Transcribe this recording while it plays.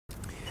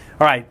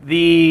All right,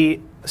 the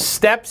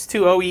steps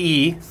to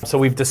OEE. So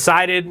we've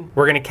decided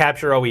we're going to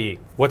capture OEE.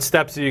 What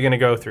steps are you going to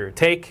go through?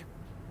 Take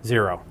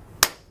 0.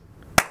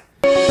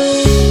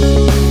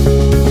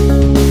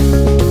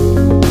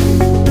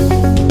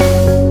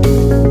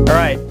 All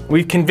right,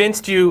 we've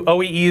convinced you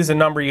OEE is a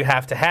number you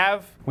have to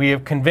have. We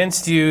have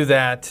convinced you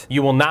that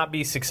you will not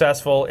be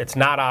successful. It's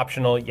not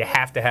optional. You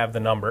have to have the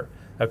number.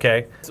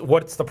 Okay? So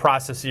what's the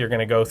process you're going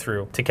to go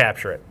through to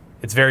capture it?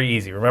 It's very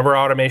easy. Remember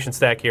our automation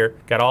stack here.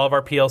 Got all of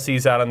our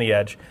PLCs out on the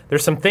edge.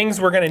 There's some things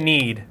we're going to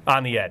need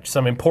on the edge,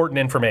 some important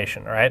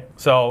information, all right?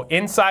 So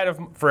inside of,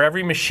 for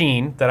every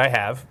machine that I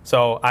have,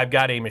 so I've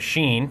got a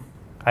machine.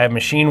 I have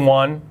machine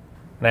 1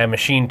 and I have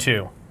machine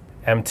 2,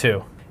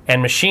 M2.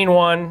 And machine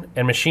 1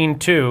 and machine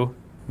 2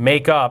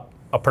 make up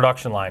a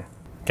production line,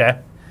 okay?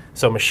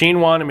 So machine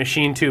 1 and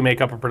machine 2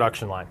 make up a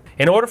production line.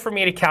 In order for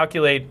me to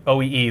calculate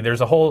OEE,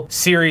 there's a whole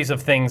series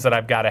of things that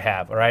I've got to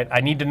have, all right?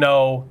 I need to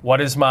know what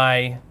is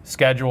my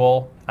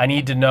schedule. I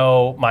need to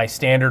know my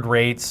standard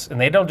rates, and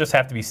they don't just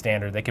have to be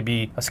standard. They could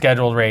be a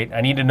scheduled rate.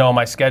 I need to know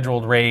my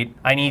scheduled rate.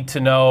 I need to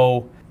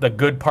know the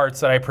good parts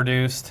that I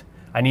produced.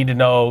 I need to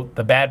know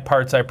the bad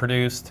parts I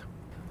produced.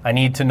 I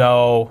need to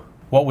know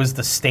what was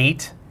the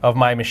state of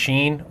my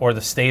machine or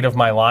the state of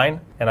my line,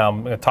 and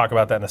I'm going to talk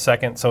about that in a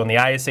second. So in the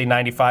ISA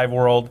 95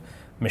 world,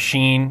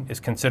 machine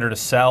is considered a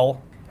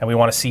cell, and we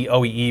want to see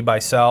OEE by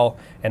cell,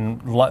 and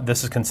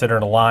this is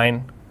considered a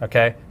line,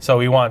 okay? So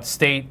we want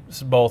state,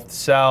 both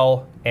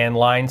cell and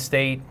line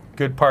state,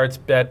 good parts,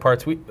 bad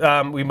parts. We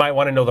might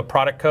want to know the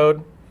product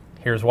code.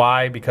 Here's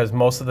why, because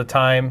most of the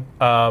time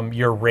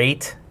your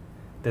rate,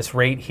 this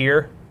rate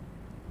here,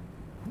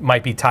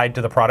 might be tied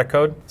to the product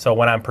code. So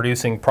when I'm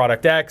producing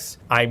product X,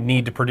 I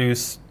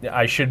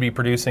should be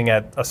producing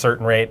at a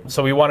certain rate.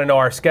 So we want to know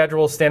our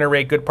schedule, standard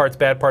rate, good parts,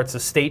 bad parts, the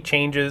state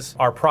changes,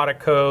 our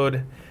product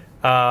code.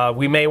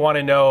 We may want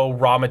to know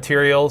raw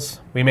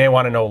materials. We may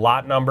want to know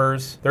lot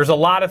numbers. There's a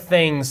lot of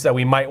things that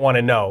we might want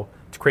to know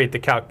to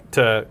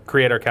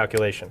create our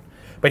calculation.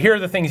 But here are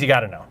the things you got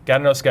to know. Got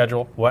to know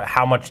schedule.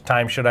 How much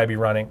time should I be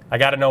running? I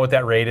got to know what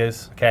that rate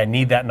is. Okay, I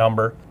need that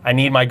number. I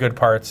need my good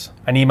parts.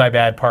 I need my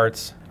bad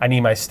parts. I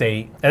need my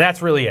state, and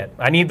that's really it.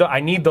 I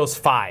need those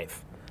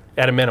 5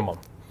 at a minimum.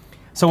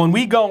 So when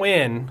we go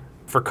in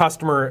for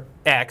customer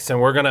X and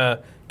we're going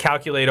to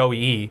calculate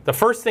OEE, the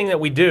first thing that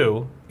we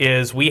do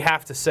is we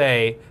have to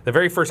say, the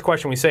very first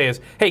question we say is,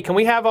 hey, can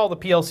we have all the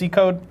PLC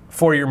code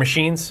for your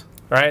machines,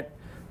 right?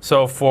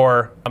 So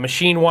for a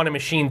machine 1 and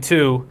machine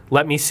 2,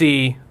 let me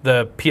see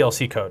the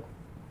PLC code.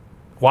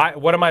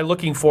 What am I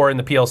looking for in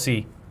the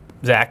PLC,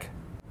 Zach?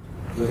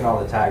 Look at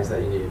all the tags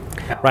that you need.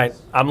 Right.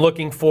 I'm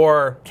looking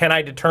for, can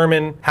I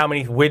determine how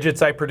many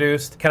widgets I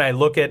produced? Can I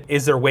look at,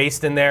 is there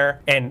waste in there?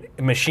 And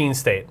machine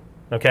state,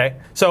 okay?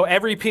 So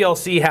every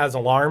PLC has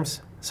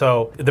alarms.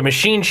 So the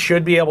machine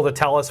should be able to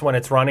tell us when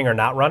it's running or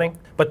not running,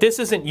 but this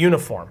isn't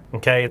uniform,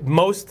 okay?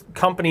 Most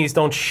companies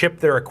don't ship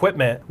their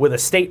equipment with a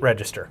state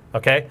register,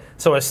 okay?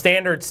 So a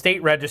standard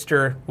state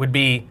register would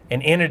be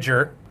an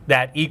integer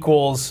that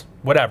equals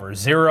whatever,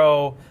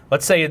 0,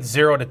 let's say it's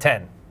 0 to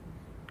 10,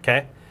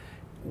 okay?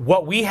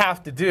 What we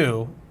have to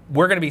do,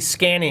 we're going to be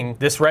scanning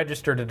this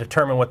register to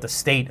determine what the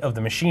state of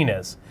the machine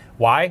is.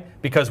 Why?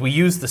 Because we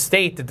use the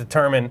state to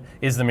determine,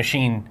 is the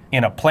machine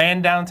in a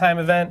planned downtime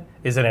event,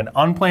 is it an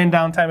unplanned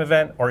downtime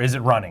event, or is it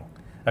running?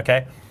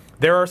 Okay?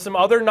 There are some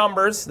other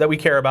numbers that we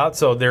care about.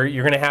 So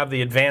you're going to have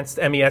the advanced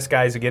MES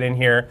guys who get in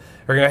here.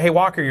 They're going to go, hey,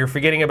 Walker, you're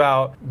forgetting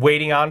about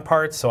waiting on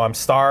parts, so I'm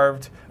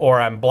starved, or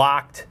I'm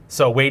blocked,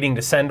 so waiting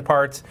to send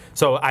parts.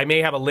 So I may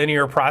have a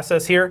linear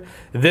process here.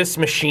 This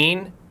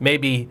machine may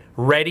be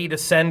ready to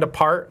send a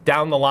part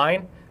down the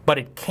line, but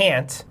it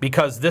can't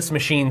because this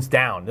machine's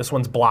down. This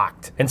one's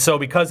blocked. And so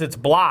because it's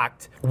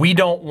blocked, we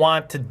don't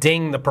want to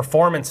ding the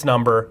performance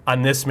number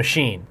on this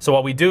machine. So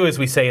what we do is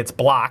we say it's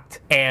blocked,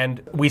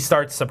 and we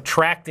start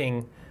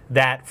subtracting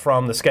that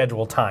from the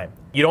scheduled time.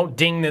 You don't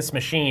ding this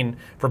machine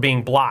for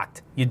being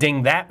blocked. You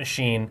ding that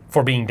machine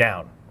for being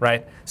down,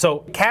 right?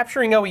 So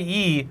capturing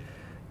OEE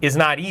is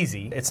not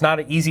easy. It's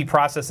not an easy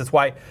process. That's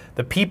why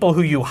the people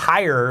who you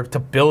hire to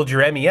build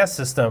your MES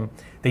system,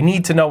 they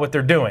need to know what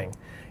they're doing.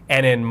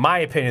 And in my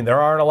opinion,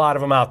 there aren't a lot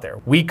of them out there.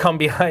 We come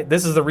behind,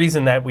 this is the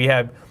reason that you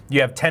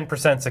have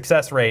 10%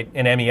 success rate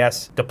in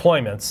MES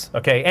deployments,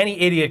 okay? Any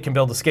idiot can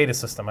build a SCADA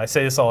system. I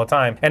say this all the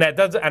time. And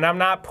I'm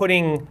not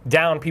putting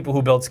down people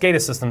who build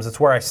SCADA systems. It's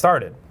where I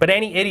started. But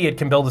any idiot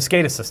can build a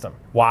SCADA system.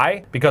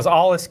 Why? Because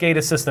all a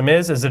SCADA system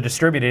is a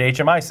distributed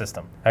HMI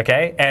system,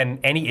 okay? And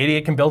any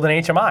idiot can build an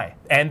HMI.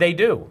 And they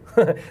do.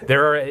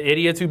 There are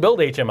idiots who build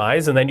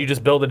HMIs, and then you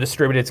just build a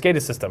distributed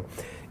SCADA system.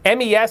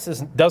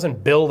 MES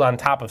doesn't build on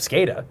top of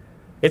SCADA.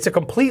 It's a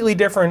completely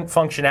different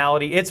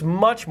functionality. It's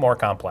much more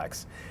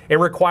complex. It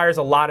requires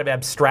a lot of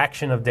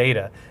abstraction of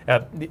data.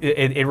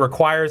 It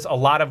requires a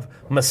lot of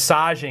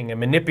massaging and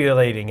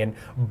manipulating and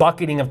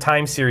bucketing of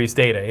time series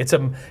data.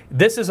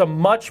 This is a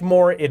much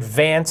more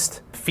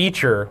advanced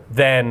feature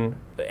than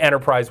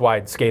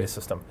enterprise-wide SCADA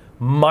system.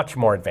 Much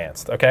more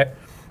advanced, okay?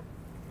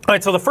 All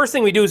right, so the first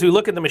thing we do is we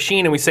look at the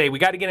machine and we say, we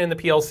got to get in the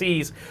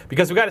PLCs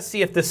because we got to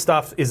see if this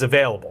stuff is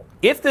available.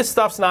 If this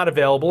stuff's not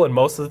available, and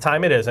most of the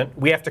time it isn't,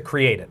 we have to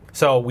create it.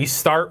 So we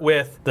start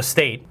with the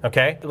state,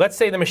 okay? Let's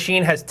say the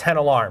machine has 10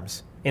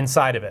 alarms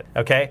inside of it,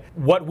 okay?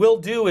 What we'll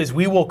do is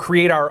we will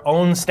create our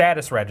own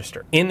status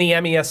register in the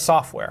MES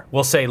software.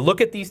 We'll say, look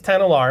at these 10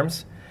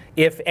 alarms.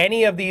 If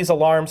any of these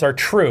alarms are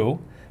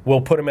true,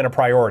 we'll put them in a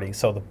priority.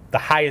 So the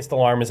highest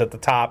alarm is at the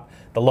top,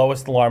 the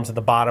lowest alarm's at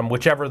the bottom,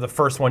 whichever the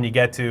first one you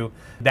get to,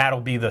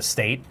 that'll be the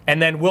state.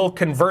 And then we'll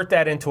convert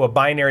that into a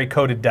binary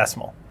coded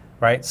decimal,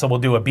 right? So we'll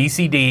do a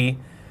BCD,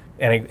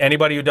 and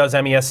anybody who does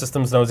MES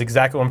systems knows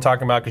exactly what I'm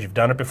talking about because you've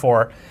done it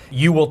before.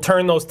 You will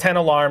turn those 10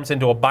 alarms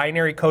into a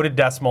binary coded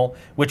decimal,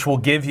 which will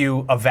give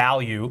you a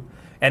value,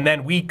 and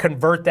then we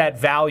convert that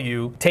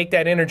value, take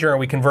that integer, and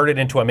we convert it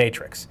into a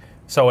matrix.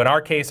 So in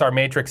our case, our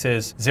matrix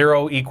is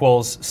 0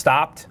 equals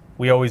stopped.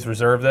 We always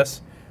reserve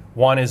this.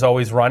 1 is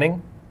always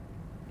running,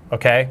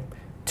 okay?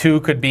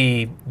 2 could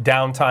be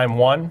downtime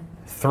 1.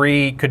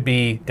 3 could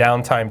be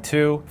downtime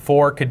 2.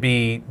 4 could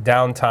be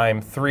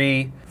downtime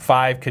 3.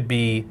 5 could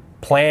be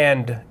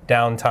planned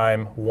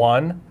downtime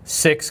 1.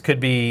 6 could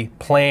be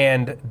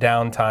planned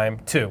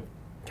downtime 2,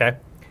 okay?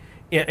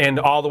 And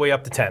all the way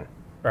up to 10,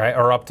 right?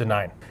 Or up to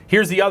 9.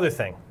 Here's the other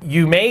thing.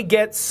 You may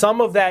get some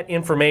of that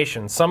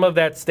information, some of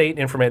that state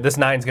information. This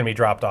 9's going to be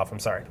dropped off, I'm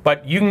sorry.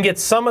 But you can get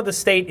some of the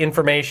state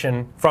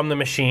information from the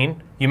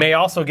machine. You may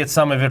also get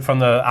some of it from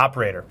the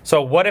operator.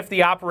 So what if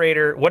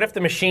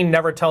the machine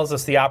never tells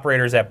us the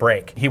operator's at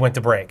break? He went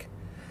to break.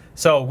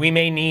 So we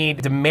may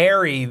need to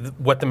marry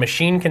what the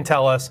machine can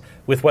tell us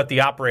with what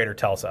the operator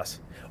tells us.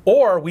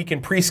 Or we can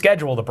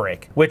pre-schedule the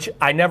break, which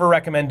I never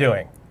recommend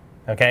doing,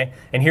 okay?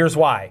 And here's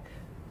why.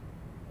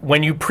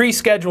 When you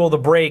pre-schedule the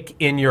break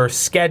in your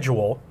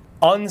schedule,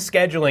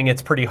 unscheduling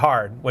it's pretty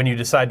hard when you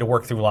decide to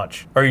work through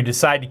lunch or you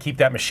decide to keep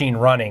that machine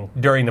running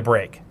during the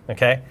break,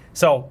 okay?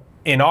 So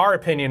in our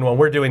opinion, when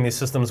we're doing these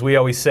systems, we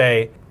always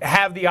say,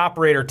 have the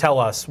operator tell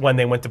us when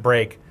they went to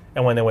break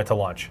and when they went to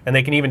lunch. And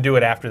they can even do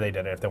it after they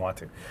did it if they want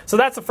to. So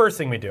that's the first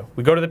thing we do.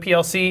 We go to the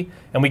PLC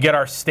and we get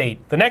our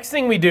state. The next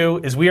thing we do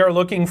is we are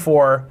looking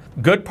for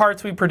good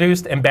parts we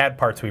produced and bad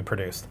parts we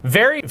produced.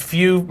 Very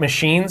few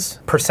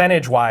machines,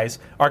 percentage-wise,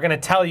 are going to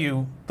tell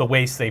you the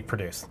waste they've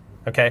produced,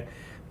 okay?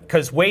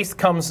 Because waste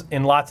comes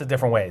in lots of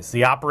different ways.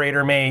 The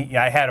operator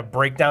I had a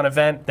breakdown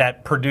event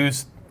that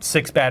produced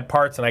 6 bad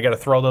parts and I got to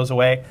throw those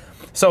away.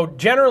 So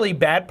generally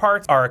bad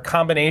parts are a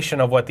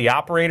combination of what the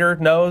operator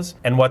knows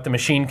and what the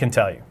machine can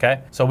tell you,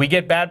 okay? So we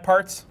get bad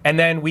parts and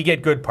then we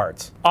get good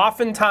parts.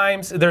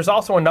 Oftentimes there's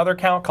also another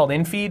count called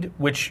infeed,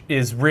 which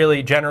is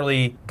really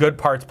generally good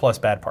parts plus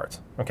bad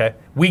parts, okay?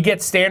 We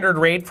get standard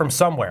rate from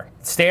somewhere.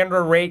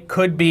 Standard rate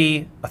could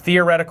be a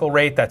theoretical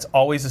rate that's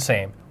always the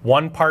same,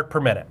 1 part per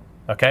minute,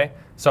 okay?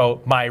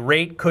 So my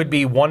rate could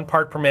be 1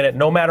 part per minute.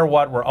 No matter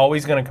what, we're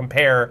always going to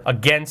compare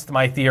against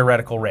my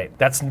theoretical rate.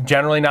 That's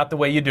generally not the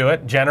way you do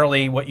it.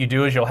 Generally, what you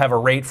do is you'll have a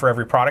rate for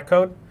every product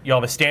code. You'll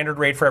have a standard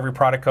rate for every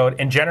product code.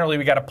 And generally,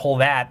 we got to pull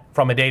that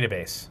from a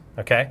database,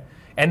 okay?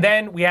 And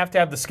then we have to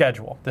have the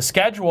schedule. The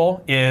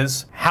schedule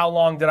is how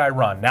long did I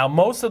run? Now,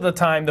 most of the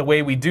time, the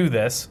way we do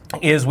this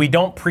is we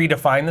don't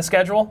predefine the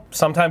schedule.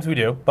 Sometimes we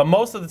do. But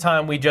most of the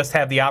time, we just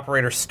have the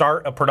operator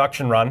start a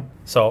production run.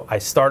 So I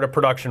start a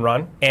production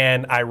run,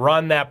 and I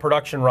run that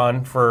production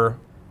run for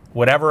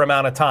whatever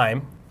amount of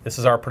time. This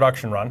is our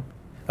production run,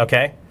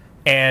 okay?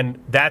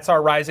 And that's our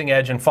rising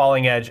edge and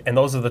falling edge, and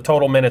those are the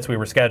total minutes we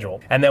were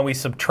scheduled. And then we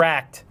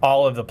subtract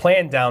all of the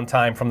planned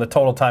downtime from the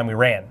total time we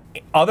ran.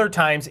 Other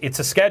times, it's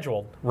a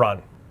scheduled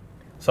run.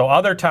 So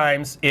other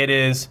times, it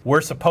is we're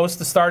supposed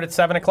to start at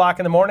 7 o'clock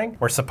in the morning,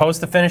 we're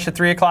supposed to finish at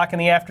 3 o'clock in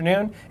the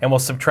afternoon, and we'll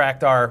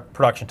subtract our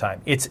production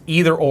time. It's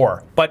either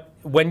or. But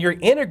when you're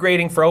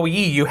integrating for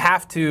OEE, you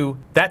have to,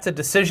 that's a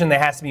decision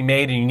that has to be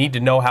made and you need to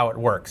know how it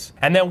works.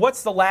 And then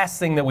what's the last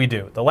thing that we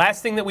do? The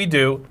last thing that we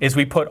do is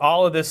we put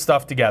all of this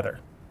stuff together.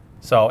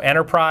 So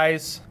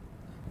enterprise,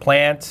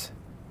 plant,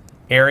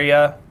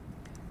 area,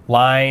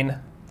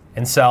 line,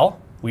 and cell.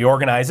 We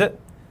organize it,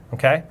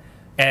 okay?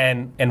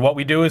 And what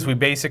we do is we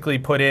basically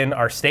put in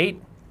our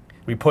state,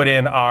 we put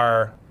in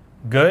our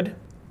good,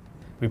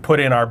 we put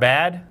in our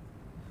bad.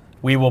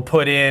 We will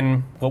put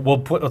in,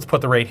 let's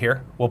put the rate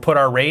here. We'll put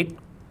our rate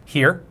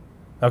here,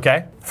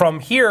 okay?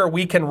 From here,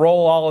 we can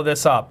roll all of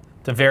this up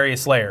to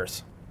various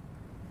layers.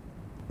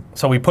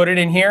 So we put it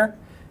in here,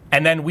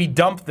 and then we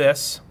dump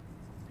this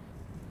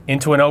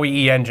into an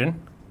OEE engine.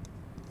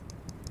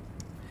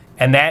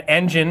 And that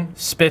engine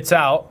spits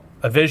out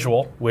a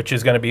visual, which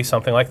is going to be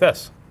something like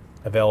this.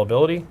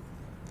 Availability,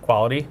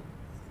 quality,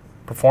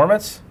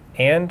 performance,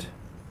 and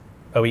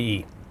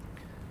OEE.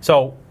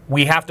 So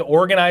we have to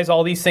organize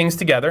all these things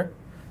together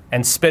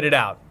and spit it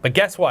out. But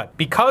guess what?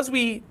 Because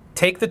we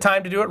take the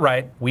time to do it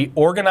right, we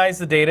organize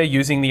the data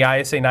using the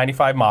ISA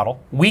 95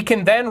 model, we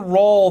can then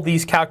roll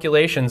these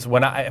calculations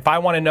if I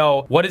want to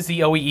know what is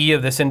the OEE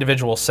of this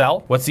individual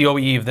cell, what's the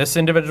OEE of this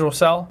individual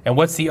cell, and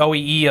what's the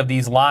OEE of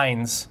these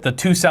lines, the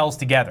 2 cells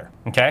together,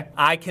 okay?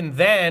 I can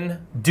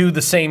then do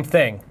the same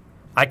thing.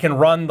 I can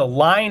run the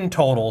line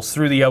totals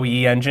through the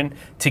OEE engine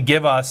to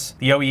give us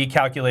the OEE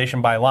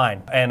calculation by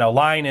line. And a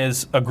line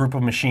is a group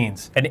of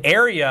machines. An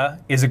area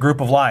is a group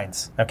of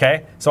lines,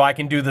 okay? So I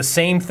can do the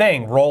same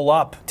thing, roll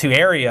up to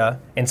area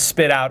and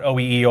spit out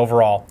OEE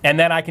overall. And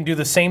then I can do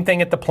the same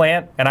thing at the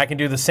plant, and I can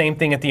do the same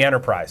thing at the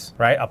enterprise,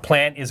 right? A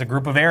plant is a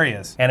group of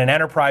areas, and an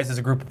enterprise is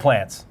a group of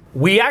plants.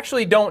 We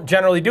actually don't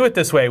generally do it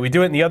this way. We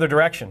do it in the other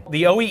direction.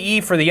 The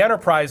OEE for the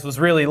enterprise was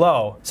really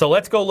low. So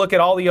let's go look at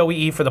all the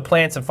OEE for the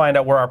plants and find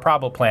out where our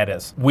problem plant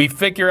is. We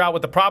figure out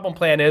what the problem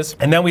plant is,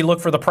 and then we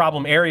look for the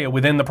problem area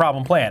within the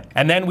problem plant.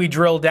 And then we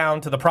drill down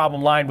to the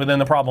problem line within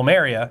the problem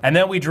area, and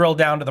then we drill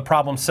down to the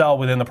problem cell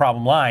within the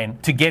problem line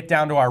to get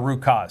down to our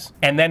root cause.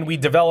 And then we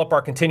develop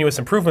our continuous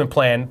improvement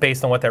plan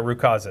based on what that root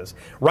cause is.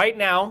 Right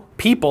now,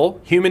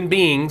 people, human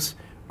beings,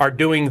 are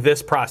doing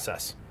this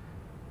process.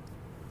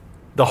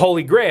 The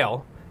holy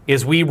grail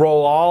is we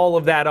roll all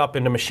of that up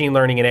into machine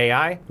learning and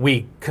AI.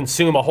 We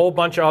consume a whole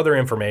bunch of other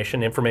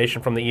information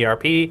from the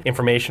ERP,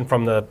 information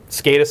from the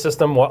SCADA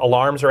system, what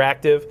alarms are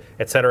active,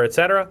 et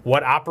cetera,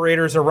 what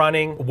operators are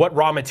running, what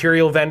raw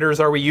material vendors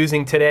are we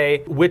using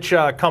today, which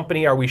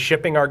company are we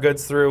shipping our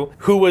goods through,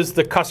 who was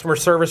the customer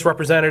service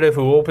representative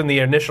who opened the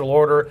initial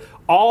order,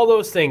 all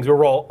those things. We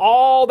roll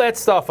all that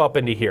stuff up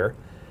into here.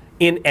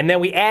 And then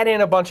we add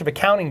in a bunch of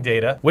accounting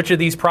data. Which of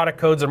these product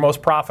codes are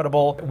most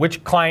profitable?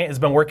 Which client has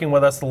been working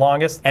with us the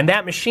longest? And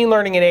that machine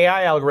learning and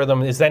AI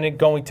algorithm is then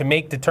going to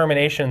make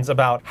determinations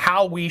about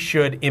how we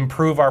should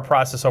improve our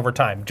process over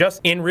time. Just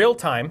in real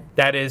time,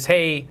 that is,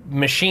 hey,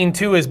 machine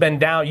 2 has been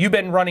down. You've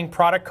been running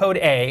product code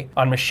A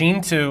on machine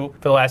 2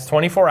 for the last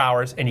 24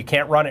 hours, and you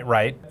can't run it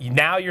right.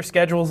 Now your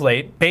schedule's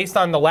late. Based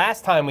on the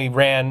last time we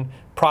ran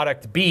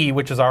product B,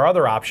 which is our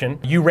other option,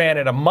 you ran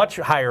at a much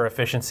higher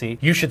efficiency.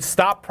 You should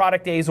stop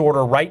product A's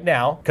order right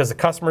now because the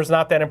customer's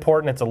not that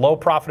important. It's a low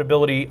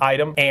profitability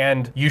item,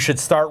 and you should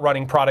start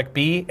running product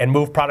B and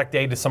move product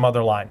A to some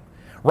other line.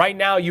 Right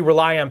now, you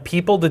rely on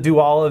people to do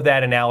all of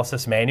that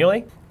analysis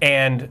manually,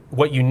 and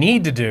what you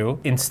need to do,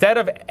 instead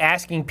of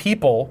asking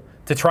people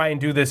to try and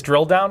do this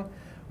drill down,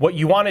 what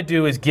you want to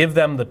do is give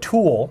them the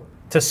tool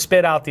to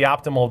spit out the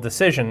optimal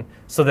decision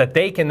so that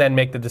they can then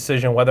make the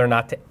decision whether or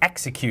not to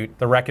execute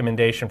the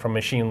recommendation from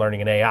machine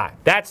learning and AI.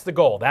 That's the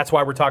goal. That's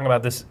why we're talking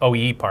about this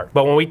OEE part.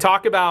 But when we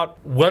talk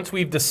about once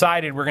we've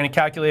decided we're going to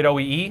calculate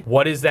OEE,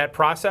 what is that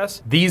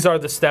process? These are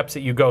the steps that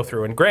you go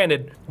through. And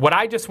granted, what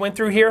I just went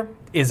through here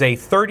is a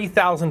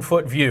 30,000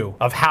 foot view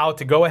of how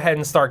to go ahead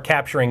and start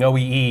capturing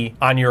OEE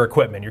on your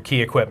equipment, your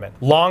key equipment.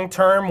 Long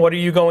term, what are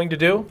you going to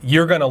do?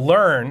 You're going to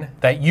learn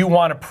that you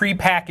want to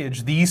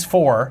pre-package these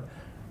four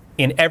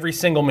in every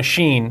single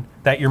machine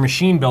that your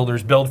machine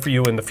builders build for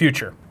you in the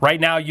future. Right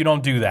now, you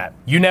don't do that.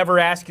 You never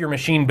ask your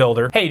machine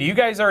builder, hey, do you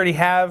guys already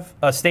have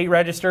a state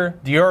register?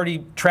 Do you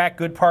already track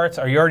good parts?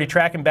 Are you already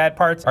tracking bad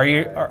parts? Are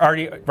you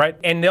already, right?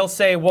 And they'll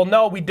say, well,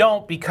 no, we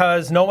don't,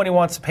 because nobody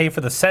wants to pay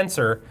for the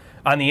sensor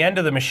on the end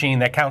of the machine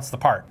that counts the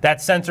part.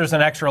 That sensor's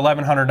an extra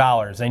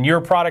 $1,100, and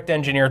your product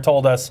engineer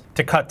told us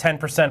to cut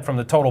 10% from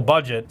the total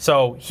budget,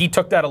 so he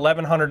took that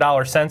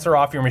 $1,100 sensor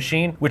off your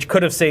machine, which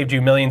could have saved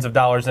you millions of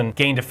dollars and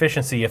gained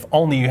efficiency if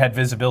only you had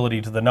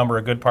visibility to the number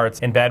of good parts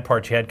and bad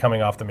parts you had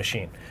coming off the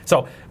machine.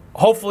 So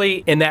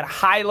hopefully, in that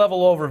high-level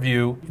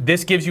overview,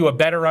 this gives you a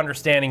better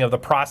understanding of the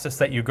process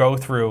that you go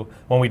through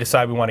when we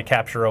decide we want to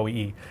capture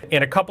OEE.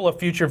 In a couple of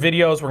future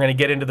videos, we're going to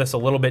get into this a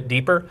little bit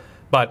deeper,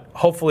 but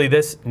hopefully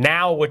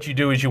now what you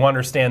do is you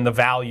understand the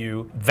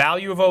value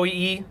of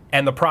OEE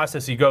and the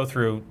process you go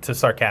through to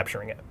start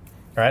capturing it,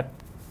 all right?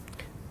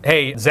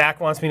 Hey, Zach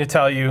wants me to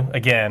tell you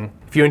again,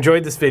 if you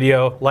enjoyed this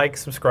video, like,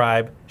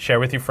 subscribe, share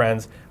with your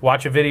friends,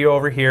 watch a video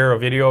over here, a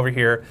video over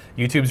here.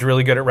 YouTube's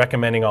really good at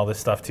recommending all this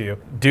stuff to you.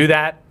 Do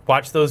that,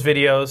 watch those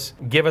videos,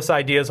 give us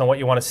ideas on what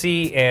you want to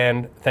see,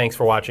 and thanks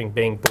for watching.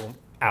 Bing, boom,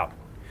 out.